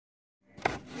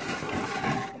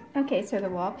Okay, so the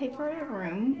wallpaper in a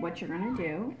room, what you're going to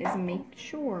do is make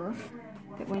sure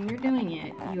that when you're doing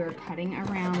it, you're cutting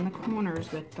around the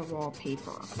corners with the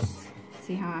wallpaper.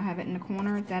 See how I have it in the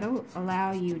corner? That'll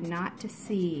allow you not to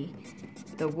see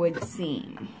the wood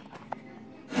seam.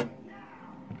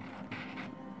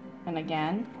 And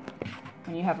again,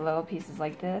 when you have little pieces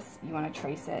like this, you want to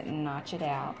trace it and notch it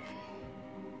out.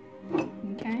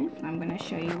 Okay, I'm going to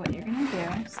show you what you're going to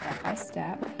do step by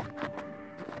step.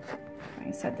 Let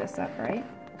me set this up right.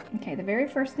 Okay, the very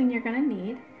first thing you're going to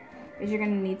need is you're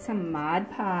going to need some Mod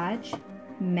Podge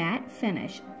matte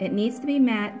finish. It needs to be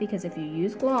matte because if you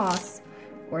use gloss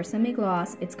or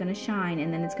semi-gloss, it's going to shine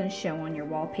and then it's going to show on your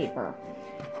wallpaper.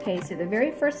 Okay, so the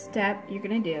very first step you're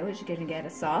going to do is you're going to get a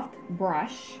soft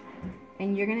brush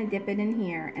and you're going to dip it in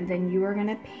here, and then you are going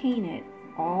to paint it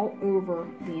all over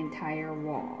the entire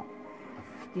wall.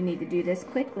 You need to do this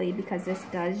quickly because this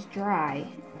does dry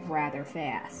rather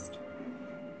fast.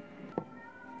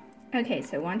 Okay,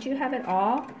 so once you have it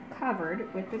all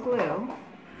covered with the glue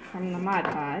from the Mod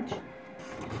Podge,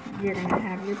 you're going to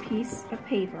have your piece of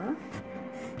paper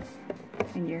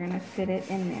and you're going to fit it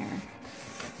in there.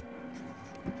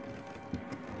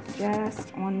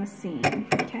 Just on the seam,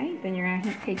 okay? Then you're going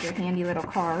to take your handy little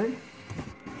card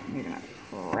and you're going to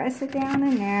press it down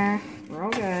in there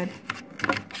real good.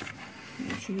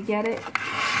 Make sure you get it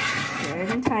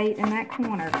good and tight in that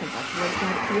corner because that's what's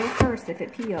going to peel first if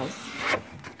it peels.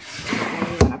 And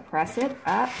you're going to press it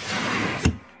up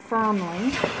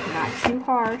firmly, not too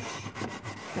harsh,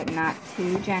 but not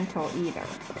too gentle either.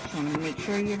 You want to make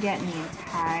sure you're getting the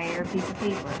entire piece of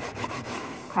paper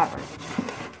covered.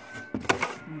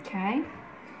 Okay,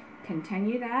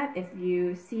 continue that. If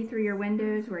you see through your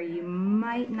windows where you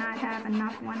might not have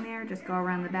enough one there, just go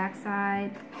around the back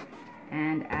side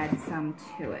and add some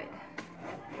to it.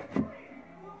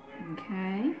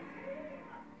 Okay,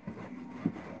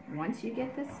 once you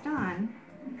get this done,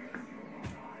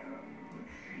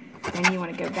 then you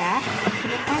want to go back to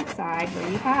the front side where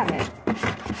you have it,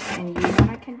 and you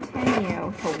want to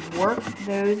continue to work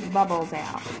those bubbles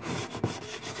out.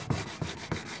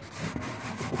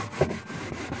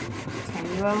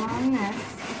 Along this,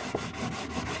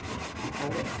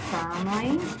 hold it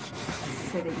firmly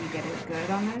so that you get it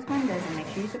good on those windows, and make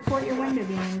sure you support your window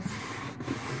beams.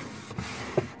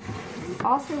 You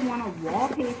also want to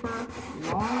wallpaper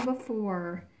long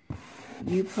before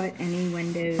you put any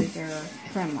windows or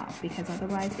trim up, because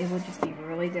otherwise it will just be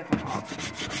really difficult.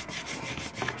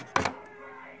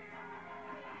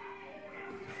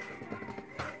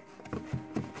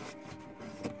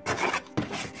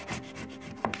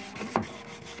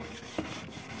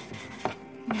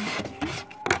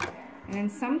 And in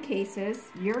some cases,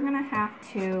 you're going to have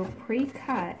to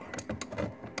pre-cut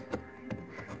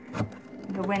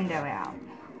the window out.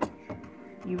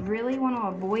 You really want to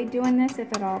avoid doing this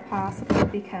if at all possible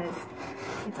because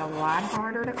it's a lot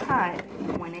harder to cut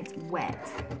when it's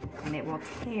wet and it will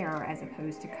tear as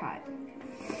opposed to cut.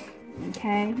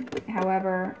 Okay,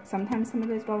 however, sometimes some of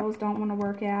those bubbles don't want to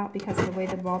work out because of the way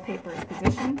the wallpaper is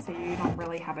positioned, so you don't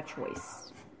really have a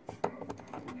choice.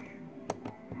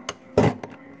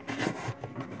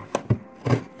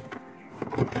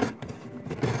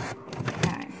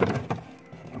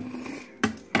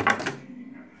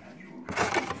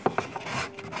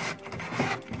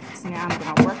 So now I'm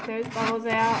going to work those bubbles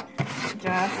out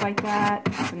just like that,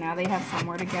 so now they have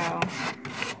somewhere to go.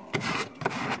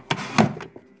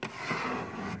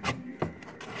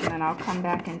 And then I'll come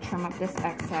back and trim up this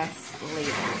excess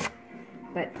later.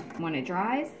 But when it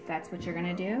dries, that's what you're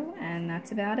going to do, and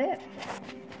that's about it.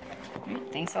 All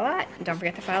right, thanks a lot. Don't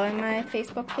forget to follow my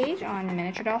Facebook page on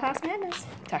Miniature Dollhouse Madness.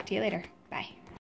 Talk to you later.